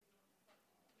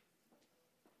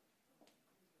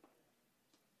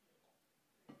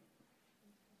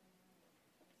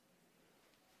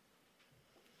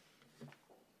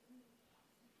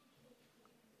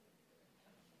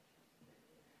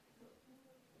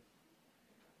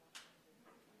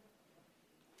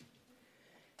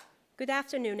Good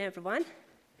afternoon, everyone.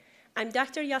 I'm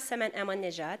Dr. Yasemen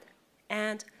Aman-Nejad,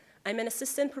 and I'm an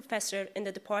assistant professor in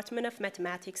the Department of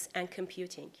Mathematics and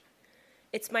Computing.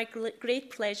 It's my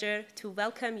great pleasure to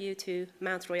welcome you to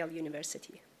Mount Royal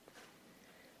University.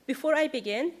 Before I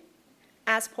begin,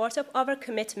 as part of our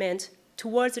commitment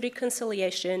towards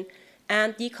reconciliation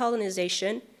and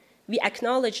decolonization, we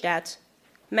acknowledge that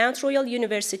Mount Royal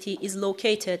University is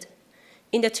located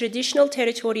in the traditional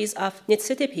territories of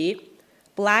Niitsitapi,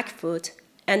 Blackfoot,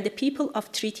 and the people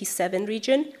of Treaty 7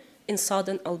 region in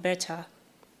southern Alberta,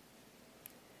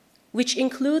 which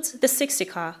includes the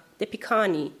Siksika, the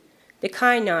Piikani, the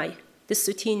Kainai, the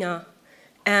Tsuut'ina,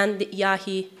 and the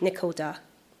Îyârhe Nakoda.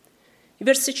 We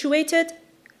are situated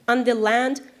on the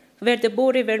land where the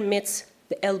Bow River meets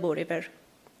the Elbow River.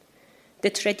 The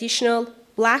traditional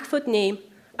Blackfoot name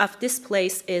of this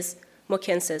place is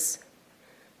Mohkinstsis,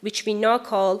 which we now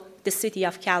call the city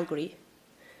of Calgary,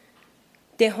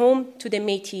 the home to the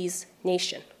Métis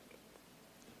Nation.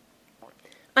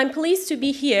 I'm pleased to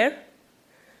be here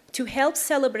to help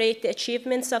celebrate the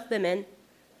achievements of women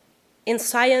in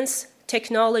science,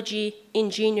 technology,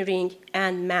 engineering,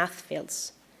 and math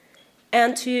fields,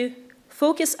 and to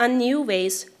focus on new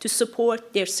ways to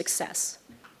support their success.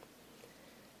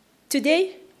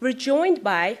 Today, we're joined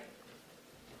by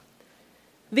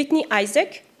Whitney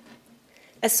Isaac,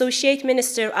 Associate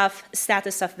Minister of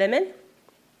Status of Women,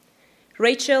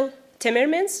 Rachel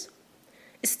Timmermans,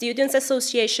 Students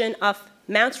Association of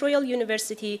Mount Royal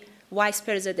University Vice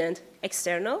President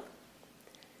External,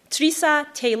 Teresa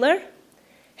Taylor,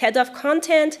 Head of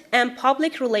Content and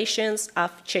Public Relations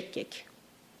of CHICGIC.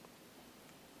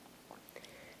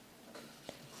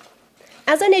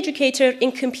 As an educator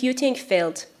in computing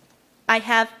field, I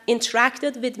have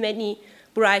interacted with many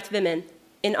bright women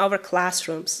in our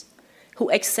classrooms who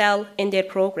excel in their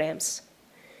programs.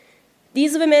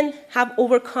 These women have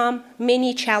overcome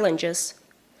many challenges,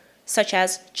 such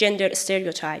as gender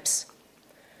stereotypes.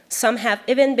 Some have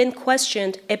even been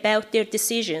questioned about their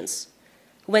decisions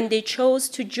when they chose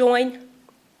to join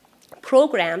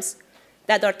programs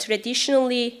that are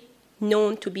traditionally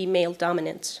known to be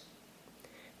male-dominant.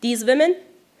 These women,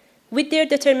 with their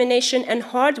determination and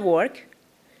hard work,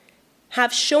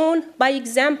 have shown by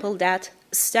example that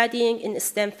studying in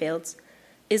STEM fields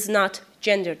is not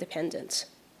gender-dependent.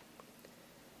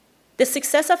 The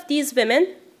success of these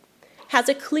women has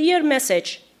a clear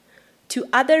message to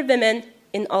other women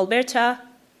in Alberta,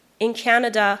 in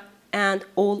Canada, and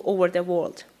all over the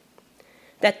world,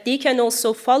 that they can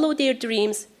also follow their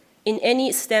dreams in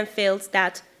any STEM fields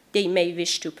that they may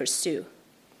wish to pursue.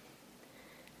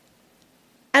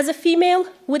 As a female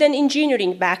with an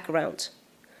engineering background,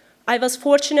 I was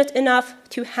fortunate enough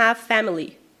to have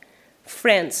family,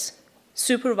 friends,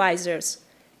 supervisors,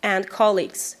 and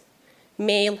colleagues,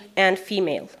 male and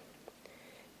female,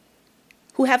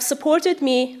 who have supported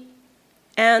me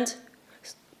and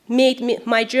made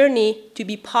my journey to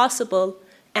be possible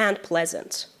and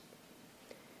pleasant,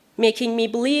 making me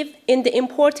believe in the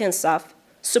importance of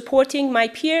supporting my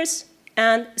peers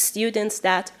and students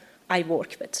that I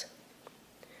work with.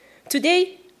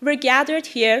 Today, we're gathered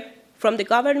here from the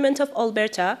Government of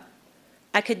Alberta,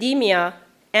 academia,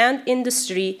 and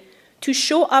industry to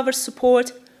show our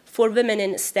support for women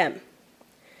in STEM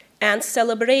and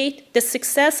celebrate the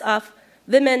success of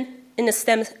women in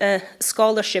STEM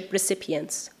scholarship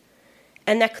recipients,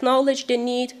 and acknowledge the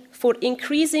need for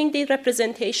increasing the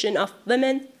representation of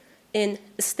women in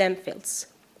STEM fields.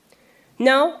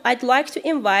 Now, I'd like to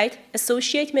invite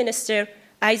Associate Minister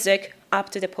Isaac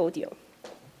up to the podium.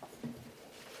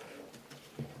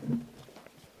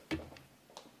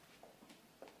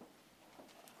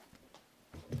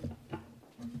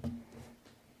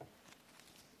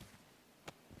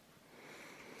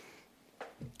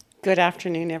 Good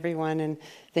afternoon, everyone, and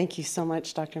thank you so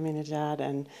much, Dr.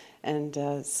 Aman-Nejad,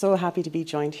 and so happy to be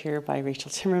joined here by Rachel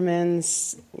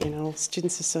Timmermans. You know,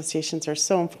 students' associations are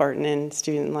so important in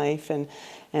student life,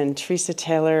 and Teresa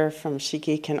Taylor from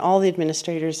CHICGIC, and all the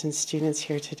administrators and students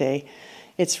here today.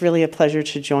 It's really a pleasure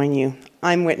to join you.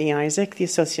 I'm Whitney Isaac, the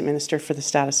Associate Minister for the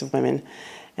Status of Women,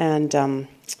 and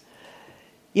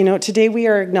you know, today we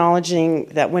are acknowledging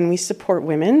that when we support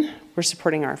women, we're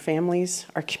supporting our families,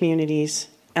 our communities,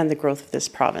 and the growth of this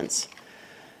province.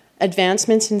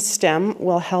 Advancements in STEM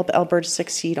will help Alberta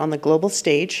succeed on the global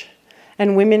stage,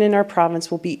 and women in our province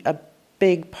will be a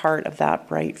big part of that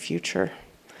bright future.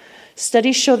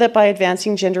 Studies show that by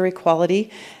advancing gender equality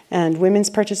and women's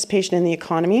participation in the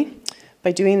economy,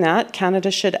 by doing that, Canada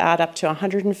should add up to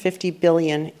 $150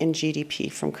 billion in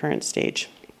GDP from current stage.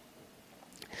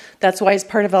 That's why, as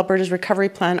part of Alberta's recovery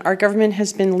plan, our government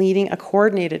has been leading a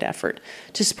coordinated effort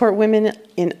to support women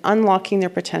in unlocking their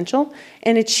potential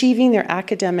and achieving their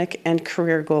academic and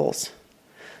career goals.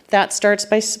 That starts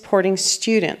by supporting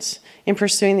students in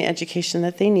pursuing the education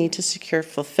that they need to secure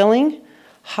fulfilling,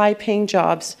 high-paying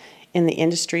jobs in the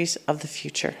industries of the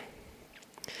future.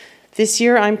 This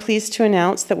year, I'm pleased to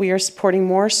announce that we are supporting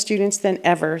more students than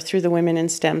ever through the Women in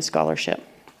STEM Scholarship.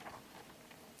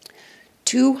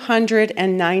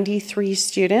 293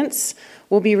 students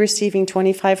will be receiving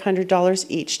 $2,500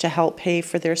 each to help pay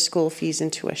for their school fees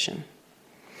and tuition.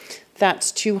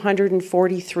 That's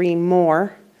 243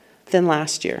 more than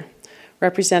last year,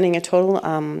 representing a total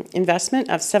investment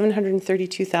of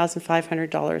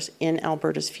 $732,500 in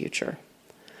Alberta's future.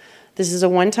 This is a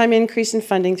one-time increase in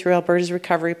funding through Alberta's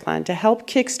recovery plan to help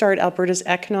kickstart Alberta's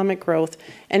economic growth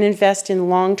and invest in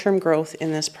long-term growth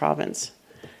in this province.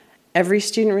 Every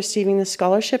student receiving this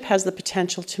scholarship has the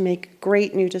potential to make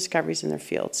great new discoveries in their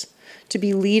fields, to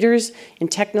be leaders in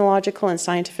technological and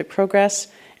scientific progress,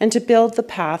 and to build the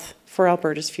path for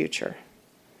Alberta's future.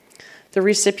 The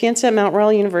recipients at Mount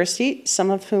Royal University,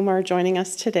 some of whom are joining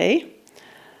us today,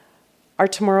 are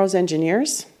tomorrow's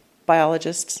engineers,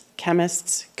 biologists,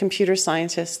 chemists, computer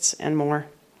scientists, and more.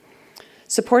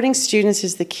 Supporting students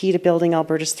is the key to building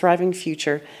Alberta's thriving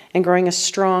future and growing a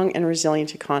strong and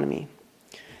resilient economy.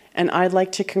 And I'd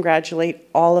like to congratulate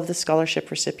all of the scholarship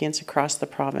recipients across the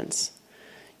province.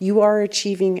 You are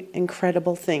achieving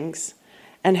incredible things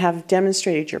and have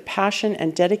demonstrated your passion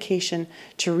and dedication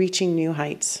to reaching new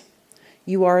heights.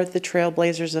 You are the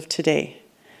trailblazers of today,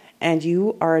 and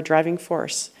you are a driving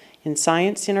force in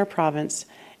science in our province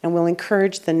and will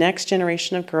encourage the next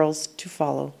generation of girls to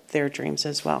follow their dreams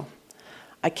as well.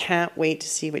 I can't wait to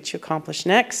see what you accomplish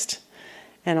next.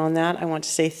 And on that, I want to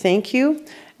say thank you.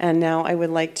 And now I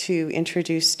would like to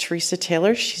introduce Teresa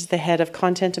Taylor. She's the head of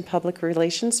Content and Public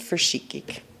Relations for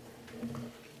SheetGeek.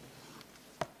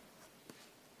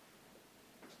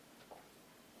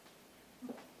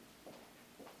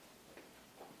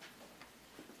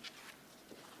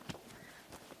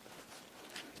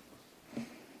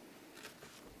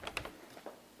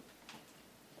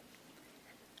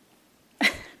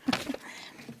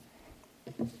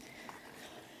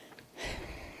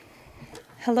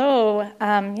 Hello,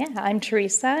 I'm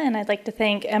Teresa, and I'd like to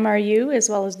thank MRU as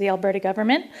well as the Alberta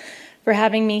government for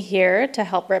having me here to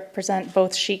help represent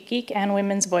both SheetGeek and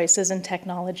women's voices in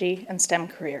technology and STEM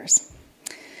careers.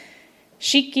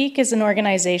 SheetGeek is an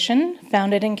organization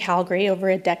founded in Calgary over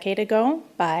a decade ago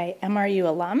by MRU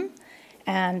alum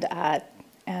and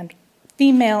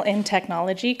female in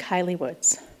technology, Kylie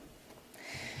Woods.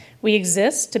 We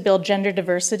exist to build gender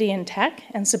diversity in tech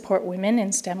and support women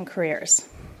in STEM careers.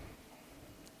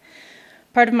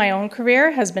 Part of my own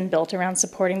career has been built around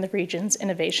supporting the region's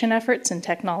innovation efforts in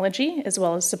technology, as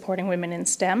well as supporting women in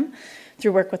STEM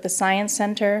through work with the Science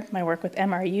Centre, my work with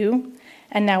MRU,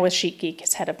 and now with SheetGeek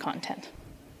as head of content.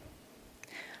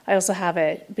 I also have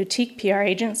a boutique PR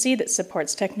agency that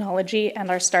supports technology and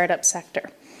our startup sector.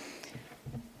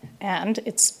 And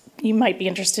you might be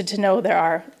interested to know there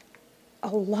are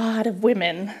a lot of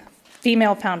women,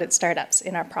 female-founded startups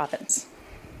in our province.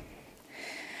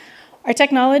 Our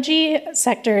technology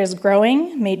sector is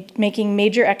growing, making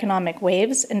major economic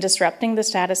waves and disrupting the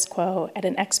status quo at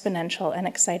an exponential and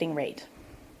exciting rate.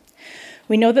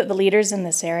 We know that the leaders in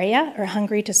this area are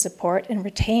hungry to support and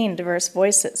retain diverse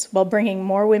voices while bringing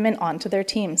more women onto their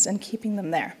teams and keeping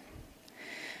them there.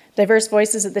 Diverse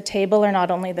voices at the table are not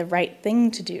only the right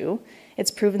thing to do, it's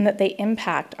proven that they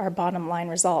impact our bottom line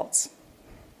results.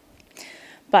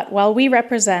 But while we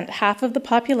represent half of the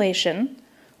population,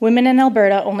 women in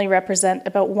Alberta only represent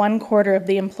about 1/4 of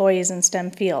the employees in STEM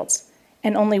fields,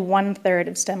 and only 1/3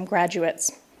 of STEM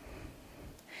graduates.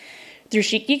 Through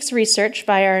SheetGeek's research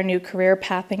via our new career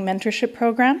pathing mentorship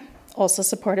program, also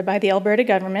supported by the Alberta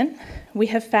government, we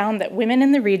have found that women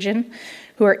in the region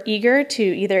who are eager to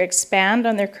either expand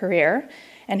on their career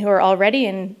and who are already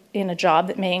in a job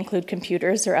that may include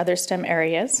computers or other STEM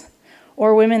areas,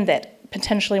 or women that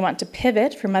potentially want to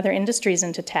pivot from other industries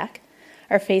into tech,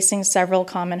 are facing several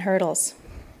common hurdles.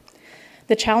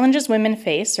 The challenges women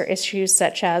face are issues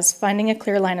such as finding a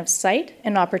clear line of sight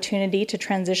and opportunity to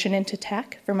transition into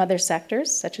tech from other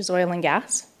sectors, such as oil and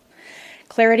gas,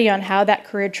 clarity on how that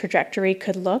career trajectory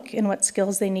could look and what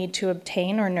skills they need to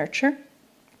obtain or nurture.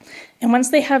 And once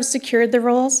they have secured the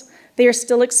roles, they are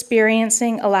still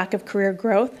experiencing a lack of career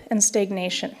growth and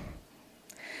stagnation.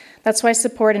 That's why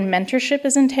support and mentorship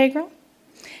is integral,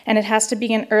 and it has to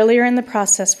begin earlier in the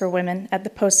process for women at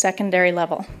the post-secondary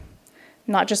level,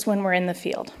 not just when we're in the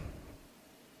field.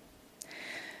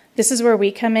 This is where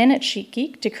we come in at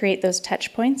SheetGeek to create those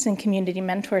touch points and community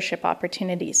mentorship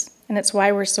opportunities. And it's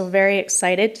why we're so very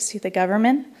excited to see the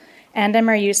government and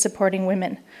MRU supporting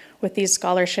women with these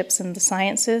scholarships in the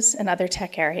sciences and other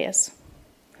tech areas.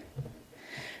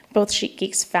 Both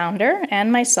SheetGeek's founder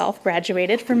and myself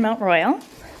graduated from Mount Royal.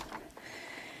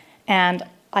 And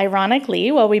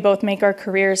ironically, while we both make our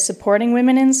careers supporting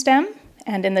women in STEM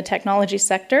and in the technology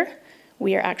sector,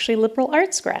 we are actually liberal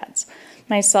arts grads.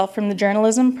 Myself from the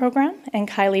journalism program and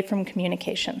Kylie from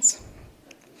communications.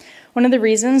 One of the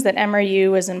reasons that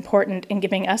MRU is important in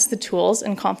giving us the tools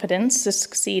and confidence to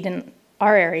succeed in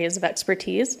our areas of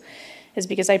expertise is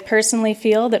because I personally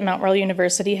feel that Mount Royal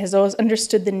University has always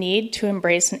understood the need to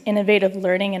embrace an innovative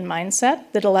learning and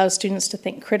mindset that allows students to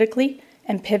think critically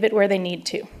and pivot where they need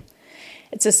to.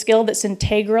 It's a skill that's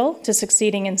integral to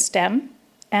succeeding in STEM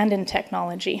and in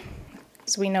technology.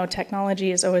 As we know,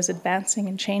 technology is always advancing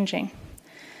and changing.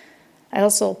 I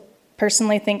also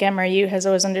personally think MRU has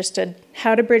always understood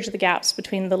how to bridge the gaps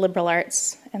between the liberal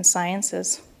arts and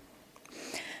sciences.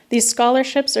 These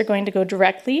scholarships are going to go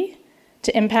directly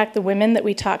to impact the women that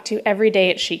we talk to every day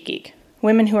at SheetGeek,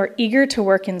 women who are eager to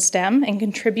work in STEM and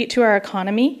contribute to our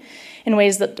economy in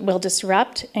ways that will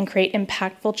disrupt and create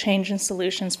impactful change and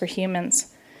solutions for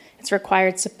humans. It's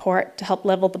required support to help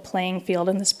level the playing field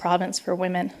in this province for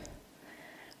women.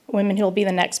 Women who will be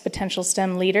the next potential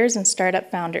STEM leaders and startup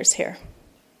founders here.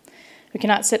 We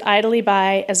cannot sit idly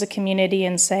by as a community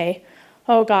and say,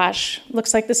 oh gosh,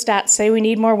 looks like the stats say we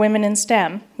need more women in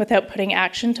STEM, without putting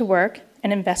action to work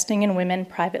and investing in women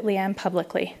privately and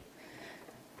publicly.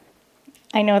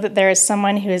 I know that there is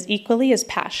someone who is equally as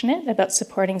passionate about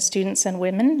supporting students and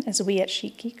women as we at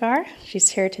SheetGeek are.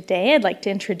 She's here today. I'd like to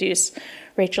introduce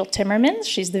Rachel Timmermans.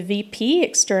 She's the VP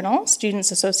External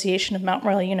Students Association of Mount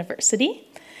Royal University.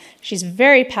 She's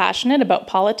very passionate about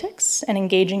politics and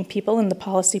engaging people in the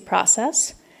policy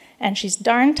process, and she's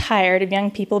darn tired of young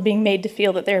people being made to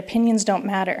feel that their opinions don't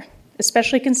matter,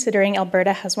 especially considering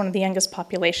Alberta has one of the youngest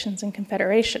populations in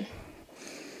Confederation.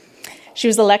 She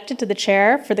was elected to the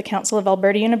chair for the Council of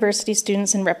Alberta University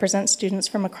Students and represents students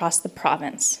from across the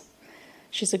province.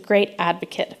 She's a great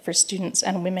advocate for students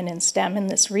and women in STEM in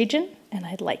this region, and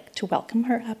I'd like to welcome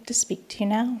her up to speak to you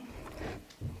now.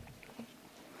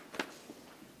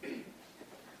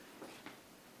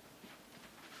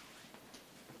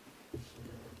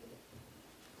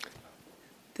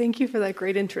 Thank you for that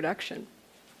great introduction.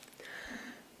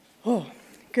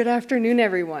 Good afternoon,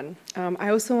 everyone. I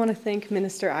also want to thank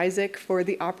Minister Isaac for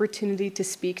the opportunity to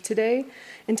speak today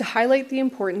and to highlight the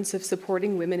importance of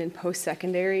supporting women in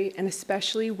post-secondary and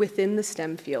especially within the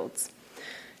STEM fields.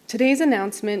 Today's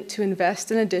announcement to invest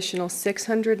an additional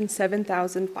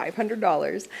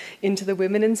 $607,500 into the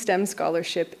Women in STEM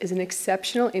Scholarship is an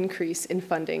exceptional increase in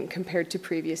funding compared to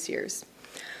previous years.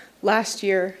 Last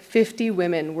year, 50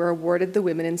 women were awarded the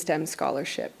Women in STEM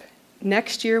Scholarship.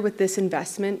 Next year, with this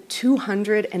investment,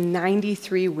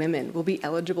 293 women will be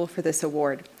eligible for this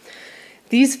award.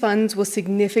 These funds will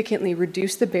significantly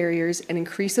reduce the barriers and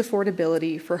increase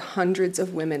affordability for hundreds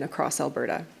of women across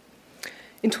Alberta.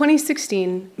 In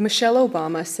 2016, Michelle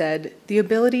Obama said, "The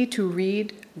ability to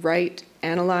read, write,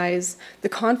 analyze, the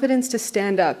confidence to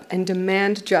stand up and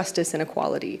demand justice and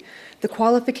equality, the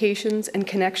qualifications and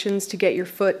connections to get your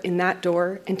foot in that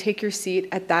door and take your seat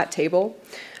at that table,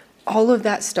 all of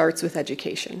that starts with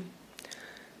education."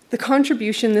 The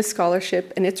contribution this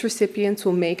scholarship and its recipients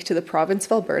will make to the province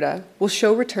of Alberta will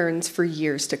show returns for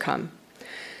years to come.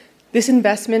 This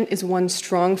investment is one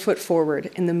strong foot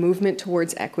forward in the movement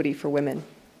towards equity for women.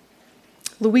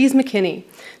 Louise McKinney,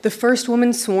 the first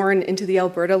woman sworn into the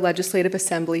Alberta Legislative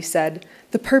Assembly, said,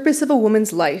 "The purpose of a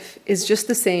woman's life is just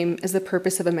the same as the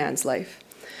purpose of a man's life,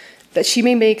 that she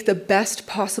may make the best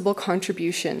possible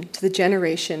contribution to the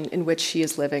generation in which she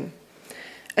is living."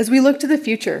 As we look to the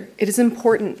future, it is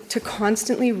important to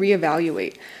constantly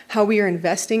reevaluate how we are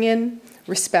investing in,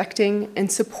 respecting,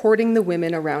 and supporting the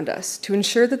women around us to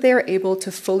ensure that they are able to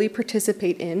fully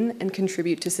participate in and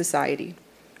contribute to society.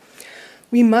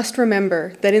 We must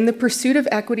remember that in the pursuit of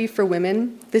equity for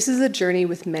women, this is a journey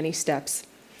with many steps.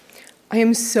 I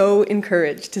am so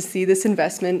encouraged to see this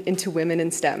investment into women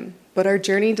in STEM, but our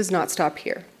journey does not stop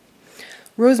here.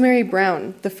 Rosemary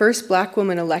Brown, the first Black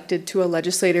woman elected to a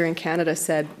legislator in Canada,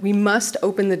 said, "We must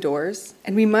open the doors,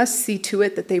 and we must see to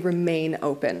it that they remain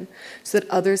open so that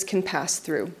others can pass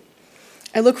through."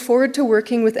 I look forward to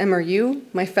working with MRU,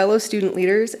 my fellow student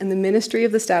leaders, and the Ministry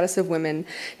of the Status of Women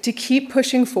to keep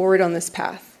pushing forward on this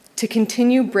path, to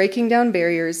continue breaking down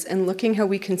barriers and looking how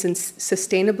we can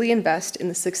sustainably invest in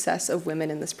the success of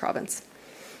women in this province.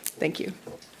 Thank you.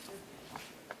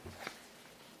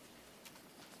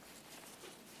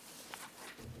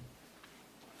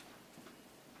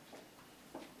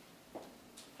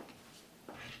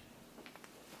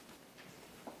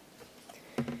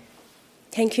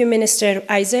 Thank you, Minister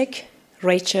Isaac,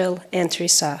 Rachel, and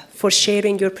Teresa, for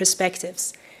sharing your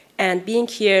perspectives and being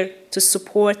here to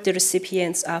support the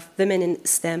recipients of Women in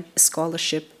STEM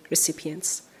Scholarship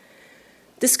recipients.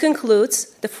 This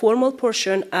concludes the formal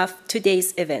portion of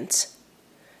today's event.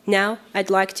 Now, I'd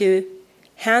like to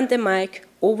hand the mic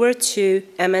over to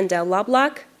Amanda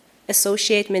Lovelock,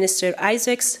 Associate Minister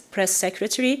Isaac's Press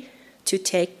Secretary, to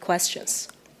take questions.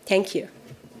 Thank you.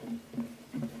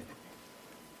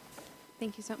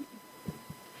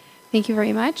 Thank you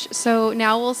very much. So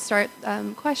now we'll start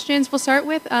questions. We'll start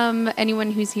with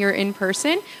anyone who's here in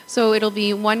person. So it'll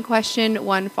be one question,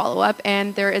 one follow-up,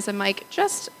 and there is a mic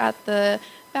just at the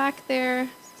back there.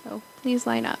 So please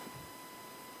line up.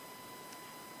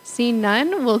 Seeing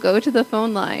none, we'll go to the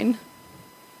phone line.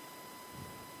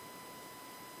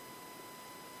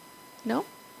 No?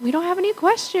 We don't have any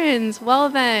questions. Well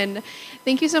then,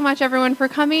 thank you so much everyone for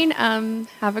coming.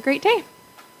 Have a great day.